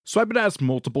So I've been asked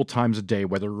multiple times a day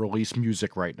whether to release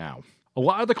music right now. A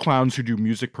lot of the clowns who do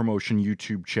music promotion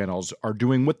YouTube channels are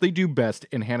doing what they do best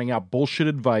and handing out bullshit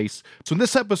advice. So in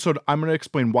this episode, I'm going to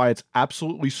explain why it's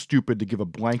absolutely stupid to give a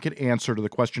blanket answer to the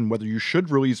question whether you should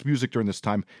release music during this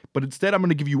time, but instead I'm going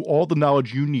to give you all the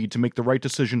knowledge you need to make the right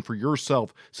decision for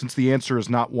yourself, since the answer is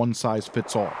not one size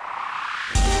fits all.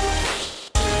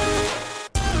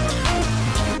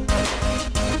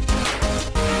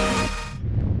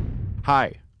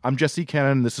 Hi, I'm Jesse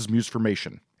Cannon and this is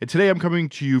Musformation. And today I'm coming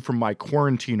to you from my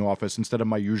quarantine office instead of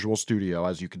my usual studio,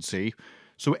 as you can see.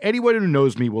 So anyone who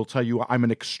knows me will tell you I'm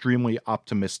an extremely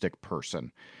optimistic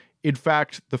person. In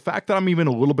fact, the fact that I'm even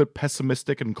a little bit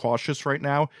pessimistic and cautious right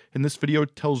now in this video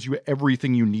tells you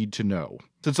everything you need to know.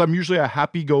 Since I'm usually a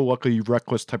happy-go-lucky,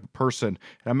 reckless type of person,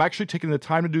 and I'm actually taking the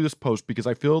time to do this post because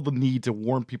I feel the need to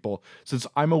warn people, since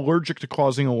I'm allergic to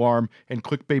causing alarm and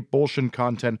clickbait bullshit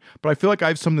content, but I feel like I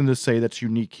have something to say that's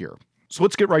unique here. So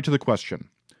let's get right to the question.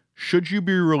 Should you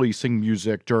be releasing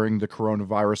music during the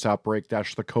coronavirus outbreak / the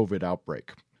COVID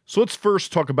outbreak? So let's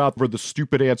first talk about the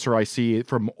stupid answer I see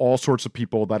from all sorts of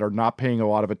people that are not paying a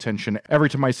lot of attention every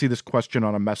time I see this question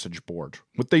on a message board.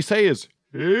 What they say is,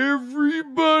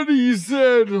 everybody's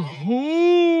at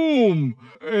home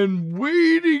and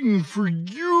waiting for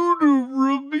you to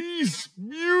release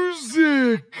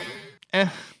music.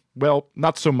 Well,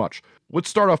 not so much. Let's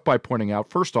start off by pointing out,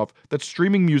 first off, that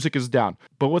streaming music is down.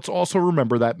 But let's also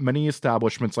remember that many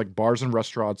establishments like bars and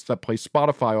restaurants that play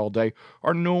Spotify all day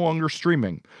are no longer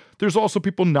streaming. There's also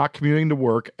people not commuting to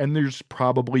work, and there's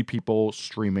probably people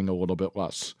streaming a little bit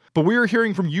less. But we are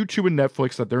hearing from YouTube and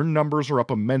Netflix that their numbers are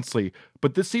up immensely,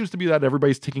 but this seems to be that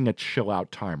everybody's taking a chill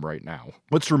out time right now.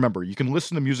 Let's remember, you can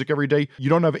listen to music every day. You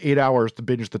don't have 8 hours to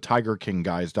binge the Tiger King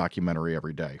guys documentary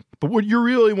every day. But what you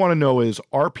really want to know is,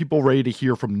 are people ready to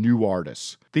hear from new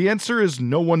artists? The answer is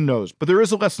no one knows, but there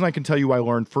is a lesson I can tell you I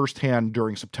learned firsthand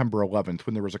during September 11th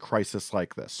when there was a crisis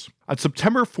like this. On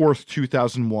September 4th,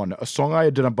 2001, a song I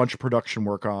had done a bunch of production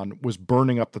work on was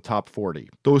burning up the top 40.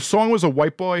 Though the song was a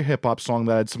white boy hip-hop song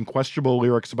that had some questionable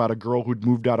lyrics about a girl who'd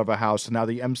moved out of a house and now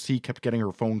the MC kept getting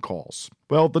her phone calls.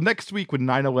 Well, the next week when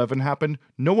 9/11 happened,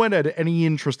 no one had any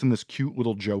interest in this cute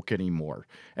little joke anymore,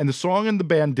 and the song and the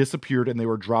band disappeared and they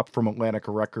were dropped from Atlantic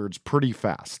Records pretty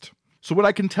fast. So what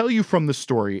I can tell you from this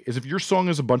story is if your song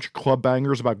is a bunch of club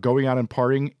bangers about going out and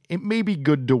partying, it may be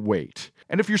good to wait.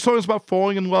 And if your song is about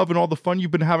falling in love and all the fun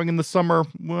you've been having in the summer,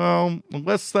 well,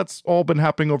 unless that's all been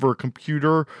happening over a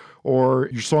computer, or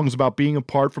your song is about being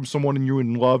apart from someone and you're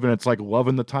in love and it's like love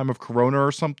in the time of Corona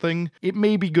or something, it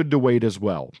may be good to wait as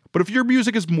well. But if your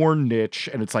music is more niche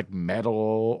and it's like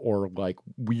metal or like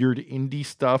weird indie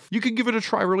stuff, you can give it a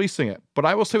try releasing it. But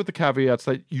I will say with the caveats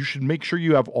that you should make sure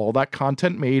you have all that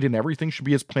content made and everything should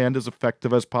be as planned, as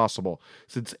effective as possible.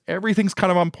 Since everything's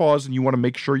kind of on pause and you want to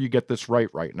make sure you get this right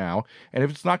now. And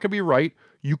if it's not going to be right,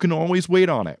 you can always wait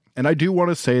on it. And I do want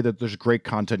to say that there's great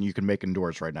content you can make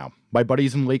indoors right now. My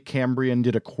buddies in Lake Cambrian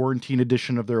did a quarantine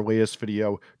edition of their latest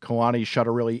video. Kalani shot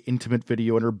a really intimate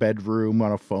video in her bedroom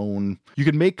on a phone. You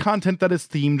can make content that is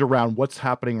themed around what's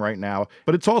happening right now,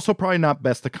 but it's also probably not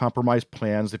best to compromise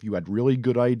plans if you had really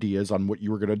good ideas on what you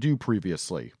were going to do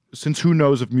previously, since who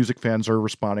knows if music fans are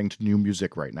responding to new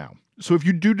music right now. So if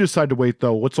you do decide to wait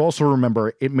though, let's also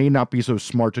remember it may not be so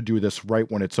smart to do this right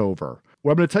when it's over.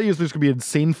 What I'm going to tell you is there's going to be an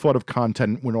insane flood of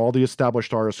content when all the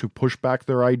established artists who push back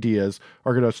their ideas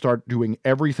are going to start doing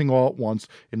everything all at once,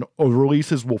 and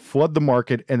releases will flood the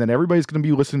market, and then everybody's going to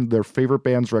be listening to their favorite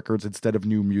band's records instead of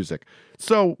new music.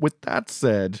 So with that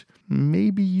said,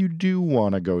 maybe you do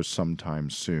want to go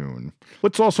sometime soon.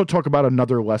 Let's also talk about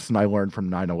another lesson I learned from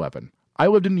 9/11. I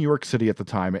lived in New York City at the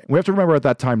time. We have to remember at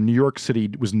that time, New York City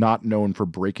was not known for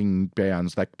breaking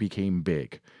bands that became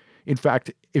big. In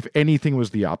fact, if anything,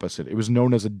 was the opposite. It was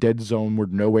known as a dead zone where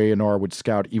no A&R would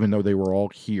scout, even though they were all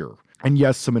here. And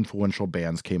yes, some influential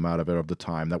bands came out of it of the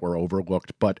time that were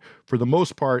overlooked, but for the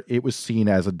most part, it was seen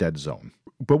as a dead zone.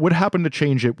 But what happened to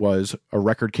change it was a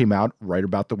record came out right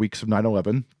about the weeks of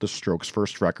 9/11, the Strokes'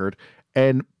 first record,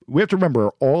 and we have to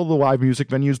remember, all the live music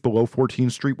venues below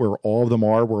 14th Street, where all of them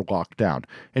are, were locked down.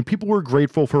 And people were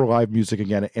grateful for live music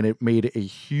again, and it made a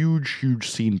huge, huge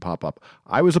scene pop up.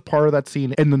 I was a part of that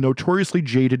scene, and the notoriously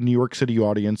jaded New York City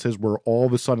audiences were all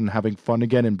of a sudden having fun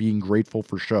again and being grateful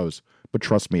for shows. But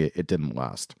trust me, it didn't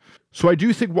last. So I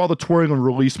do think while the touring and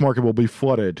release market will be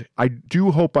flooded, I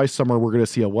do hope by summer we're going to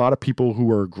see a lot of people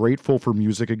who are grateful for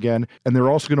music again, and they're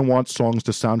also going to want songs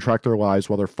to soundtrack their lives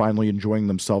while they're finally enjoying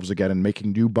themselves again and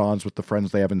making new bonds with the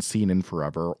friends they haven't seen in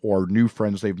forever, or new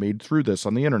friends they've made through this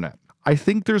on the internet. I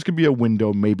think there's going to be a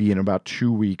window maybe in about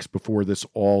 2 weeks before this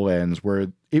all ends where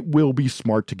it will be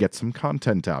smart to get some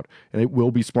content out, and it will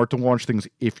be smart to launch things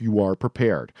if you are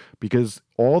prepared, because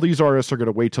all these artists are going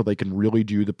to wait till they can really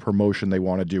do the promotion they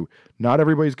want to do. Not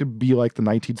everybody's going to be like the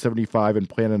 1975 and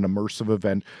plan an immersive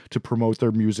event to promote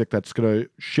their music that's going to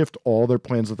shift all their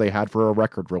plans that they had for a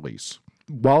record release.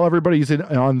 While everybody's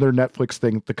on their Netflix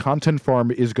thing, the content farm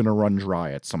is going to run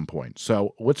dry at some point.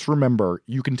 So let's remember,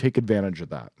 you can take advantage of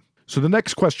that. So the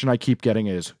next question I keep getting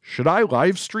is, should I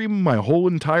live stream my whole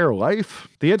entire life?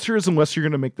 The answer is, unless you're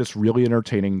going to make this really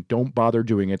entertaining, don't bother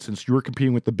doing it, since you're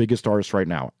competing with the biggest artists right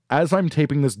now. As I'm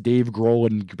taping this, Dave Grohl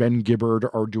and Ben Gibbard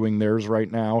are doing theirs right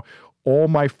now. All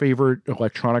my favorite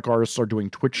electronic artists are doing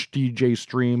Twitch DJ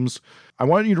streams. I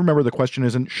want you to remember the question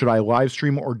isn't, should I live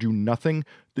stream or do nothing?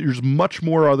 There's much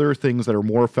more other things that are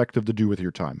more effective to do with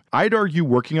your time. I'd argue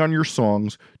working on your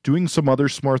songs, doing some other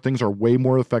smart things are way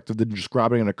more effective than just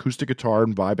grabbing an acoustic guitar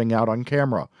and vibing out on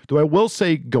camera. Though I will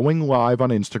say going live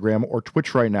on Instagram or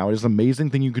Twitch right now is an amazing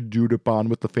thing you could do to bond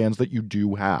with the fans that you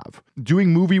do have.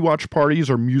 Doing movie watch parties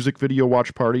or music video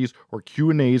watch parties or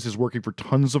Q&As is working for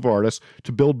tons of artists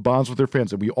to build bonds with their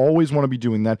fans, and we always want to be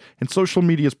doing that, and social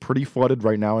media is pretty flooded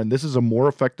right now, and this is a more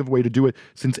effective way to do it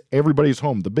since everybody's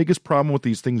home. The biggest problem with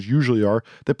these things usually are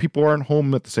that people aren't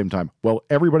home at the same time. Well,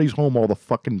 everybody's home all the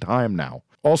fucking time now.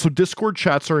 Also, Discord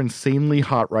chats are insanely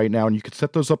hot right now, and you can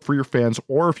set those up for your fans,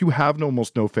 or if you have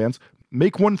almost no fans,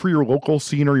 make one for your local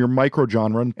scene or your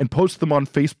microgenre and post them on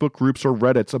Facebook groups or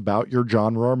Reddits about your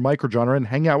genre or microgenre and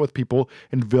hang out with people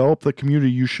and develop the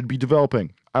community you should be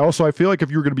developing. I feel like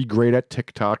if you're going to be great at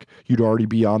TikTok, you'd already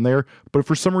be on there. But if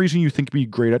for some reason you think you'd be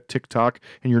great at TikTok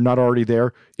and you're not already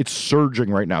there, it's surging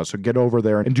right now. So get over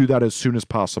there and do that as soon as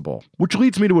possible. Which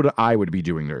leads me to what I would be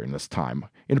doing during this time.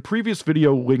 In a previous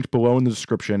video linked below in the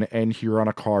description and here on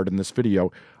a card in this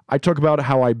video, I talk about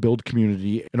how I build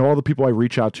community and all the people I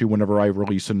reach out to whenever I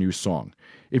release a new song.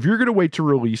 If you're going to wait to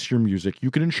release your music, you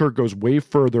can ensure it goes way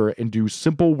further and do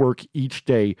simple work each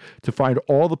day to find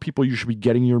all the people you should be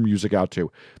getting your music out to.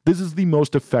 This is the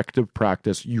most effective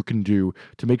practice you can do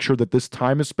to make sure that this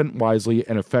time is spent wisely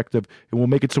and effective, and will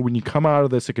make it so when you come out of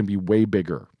this, it can be way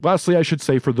bigger. Lastly, I should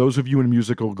say, for those of you in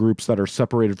musical groups that are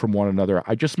separated from one another,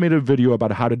 I just made a video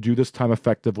about how to do this time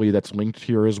effectively that's linked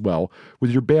here as well,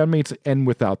 with your bandmates and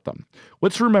without them.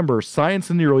 Let's remember, science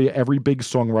in nearly every big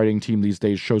songwriting team these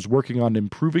days shows working on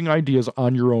improving ideas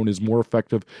on your own is more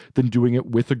effective than doing it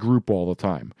with a group all the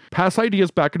time. Pass ideas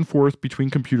back and forth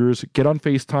between computers, get on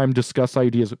FaceTime, discuss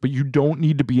ideas, but you don't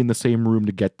need to be in the same room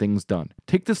to get things done.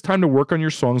 Take this time to work on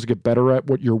your songs and get better at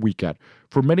what you're weak at.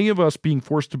 For many of us, being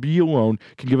forced to be alone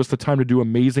can give us the time to do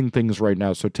amazing things right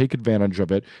now, so take advantage of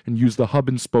it and use the hub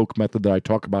and spoke method that I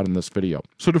talk about in this video.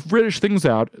 So to finish things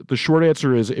out, the short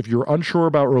answer is, if you're unsure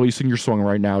about releasing your song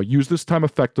right now, use this time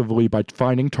effectively by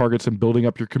finding targets and building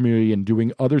up your community and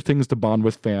doing other things to bond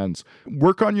with fans.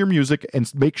 Work on your music and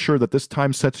make sure that this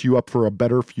time sets you up for a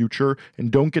better future,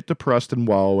 and don't get depressed and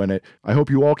wallow in it. I hope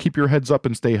you all keep your heads up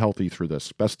and stay healthy through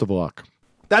this. Best of luck.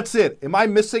 That's it. Am I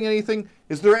missing anything?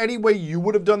 Is there any way you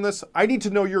would have done this? I need to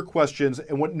know your questions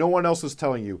and what no one else is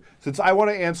telling you, since I want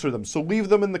to answer them, so leave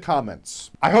them in the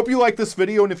comments. I hope you liked this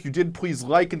video, and if you did, please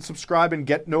like and subscribe and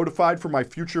get notified for my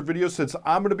future videos, since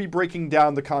I'm going to be breaking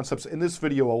down the concepts in this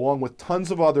video along with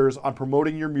tons of others on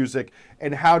promoting your music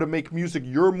and how to make music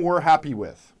you're more happy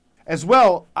with. As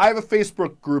well, I have a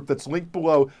Facebook group that's linked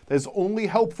below that is only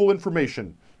helpful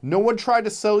information. No one tried to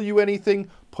sell you anything,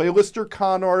 playlist or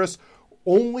con artists,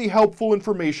 only helpful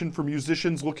information for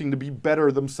musicians looking to be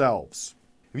better themselves.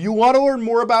 If you want to learn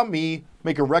more about me,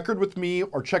 make a record with me,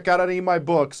 or check out any of my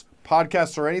books,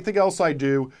 podcasts, or anything else I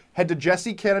do, head to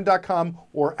jessecannon.com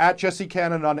or at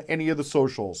jessecannon on any of the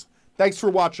socials. Thanks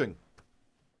for watching.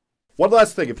 One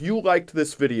last thing, if you liked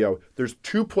this video, there's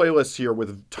 2 playlists here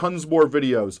with tons more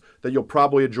videos that you'll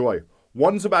probably enjoy.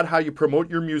 One's about how you promote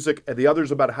your music, and the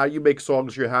other's about how you make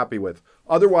songs you're happy with.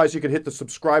 Otherwise, you can hit the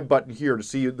subscribe button here to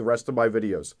see the rest of my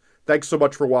videos. Thanks so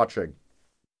much for watching.